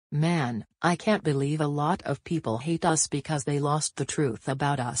Man, I can't believe a lot of people hate us because they lost the truth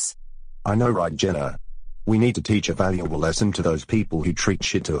about us. I know, right, Jenna? We need to teach a valuable lesson to those people who treat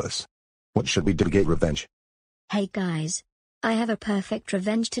shit to us. What should we do to get revenge? Hey guys. I have a perfect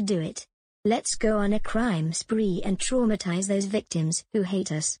revenge to do it. Let's go on a crime spree and traumatize those victims who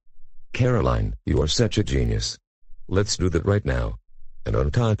hate us. Caroline, you are such a genius. Let's do that right now. And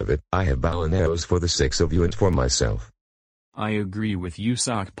on top of it, I have bow and arrows for the 6 of you and for myself. I agree with you,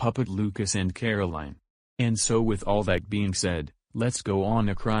 Sock Puppet Lucas and Caroline. And so with all that being said, let's go on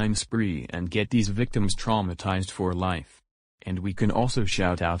a crime spree and get these victims traumatized for life. And we can also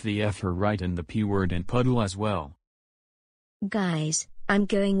shout out the F her right and the P word and puddle as well. Guys, I'm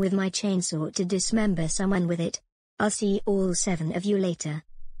going with my chainsaw to dismember someone with it. I'll see all 7 of you later.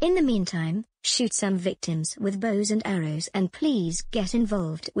 In the meantime, shoot some victims with bows and arrows and please get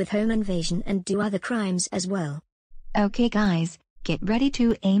involved with home invasion and do other crimes as well. Okay guys, get ready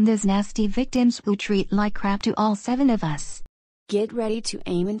to aim those nasty victims who treat like crap to all 7 of us. Get ready to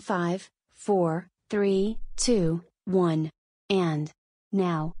aim in 5, 4, 3, 2, 1. And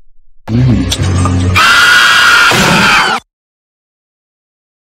now.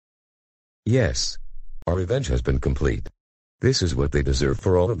 Yes. Our revenge has been complete. This is what they deserve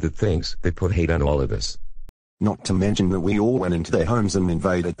for all of the things they put hate on all of us. Not to mention that we all went into their homes and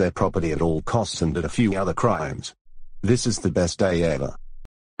invaded their property at all costs and did a few other crimes. This is the best day ever.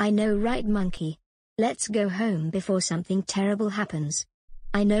 I know, right, Monkey? Let's go home before something terrible happens.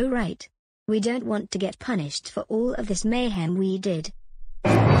 I know, right? We don't want to get punished for all of this mayhem we did.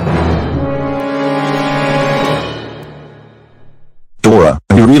 Dora,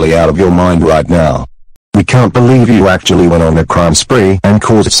 are you really out of your mind right now? We can't believe you actually went on a crime spree and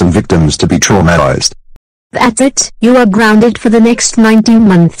caused some victims to be traumatized. That's it, you are grounded for the next 19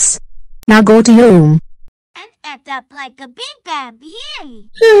 months. Now go to your room. And act up like a big baby.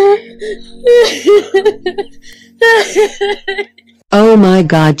 Oh my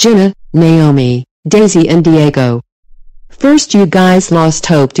god, Jenna, Naomi, Daisy and Diego. First you guys lost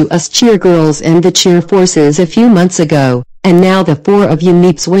hope to us cheer girls and the cheer forces a few months ago, and now the 4 of you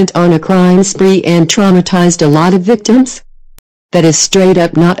meeps went on a crime spree and traumatized a lot of victims? That is straight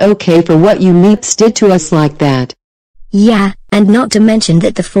up not okay for what you meeps did to us like that. Yeah, and not to mention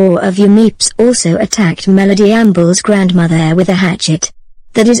that the 4 of you meeps also attacked Melody Amble's grandmother with a hatchet.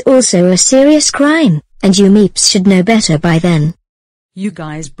 That is also a serious crime, and you meeps should know better by then. You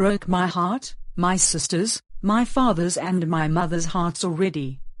guys broke my heart, my sisters, my father's and my mother's hearts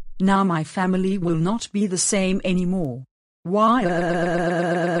already. Now my family will not be the same anymore. Why?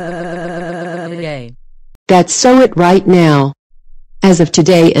 That's so it right now. As of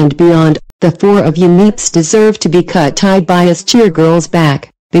today and beyond, the 4 of you meeps deserve to be cut tied by us cheer girls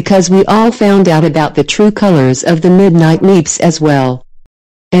back, because we all found out about the true colors of the Midnight Meeps as well.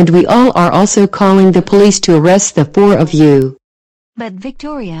 And we all are also calling the police to arrest the 4 of you. But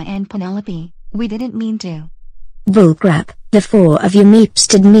Victoria and Penelope, we didn't mean to. Bullcrap, the 4 of you meeps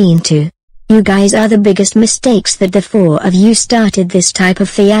did mean to. You guys are the biggest mistakes that the 4 of you started this type of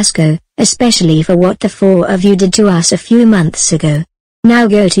fiasco, especially for what the 4 of you did to us a few months ago. Now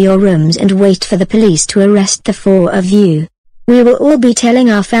go to your rooms and wait for the police to arrest the 4 of you. We will all be telling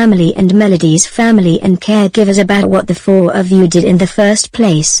our family and Melody's family and caregivers about what the 4 of you did in the first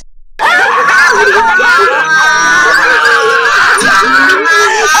place.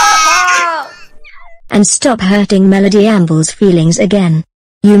 And stop hurting Melody Amble's feelings again.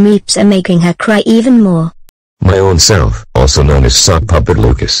 You meeps are making her cry even more. My own self, also known as Sock Puppet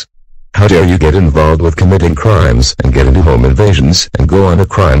Lucas. How dare you get involved with committing crimes and get into home invasions and go on a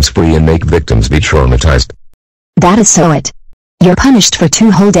crime spree and make victims be traumatized? That is so it. You're punished for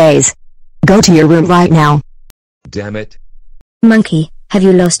 2 whole days. Go to your room right now. Damn it. Monkey, have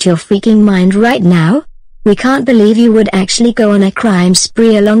you lost your freaking mind right now? We can't believe you would actually go on a crime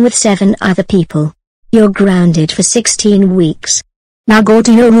spree along with 7 other people. You're grounded for 16 weeks. Now go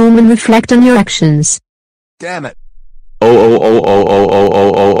to your room and reflect on your actions. Damn it.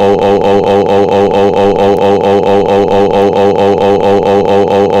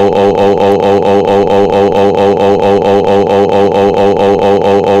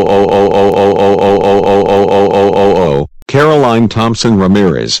 Caroline Thompson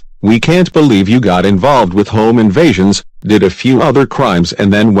Ramirez, we can't believe you got involved with home invasions, did a few other crimes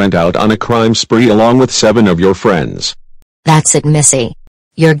and then went out on a crime spree along with 7 of your friends. That's it, Missy.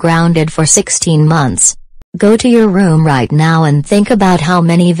 You're grounded for 16 months. Go to your room right now and think about how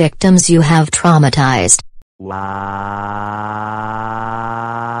many victims you have traumatized.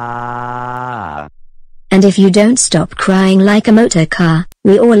 And if you don't stop crying like a motor car,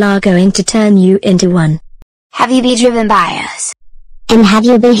 we all are going to turn you into one. Have you been driven by us? And have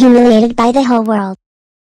you been humiliated by the whole world?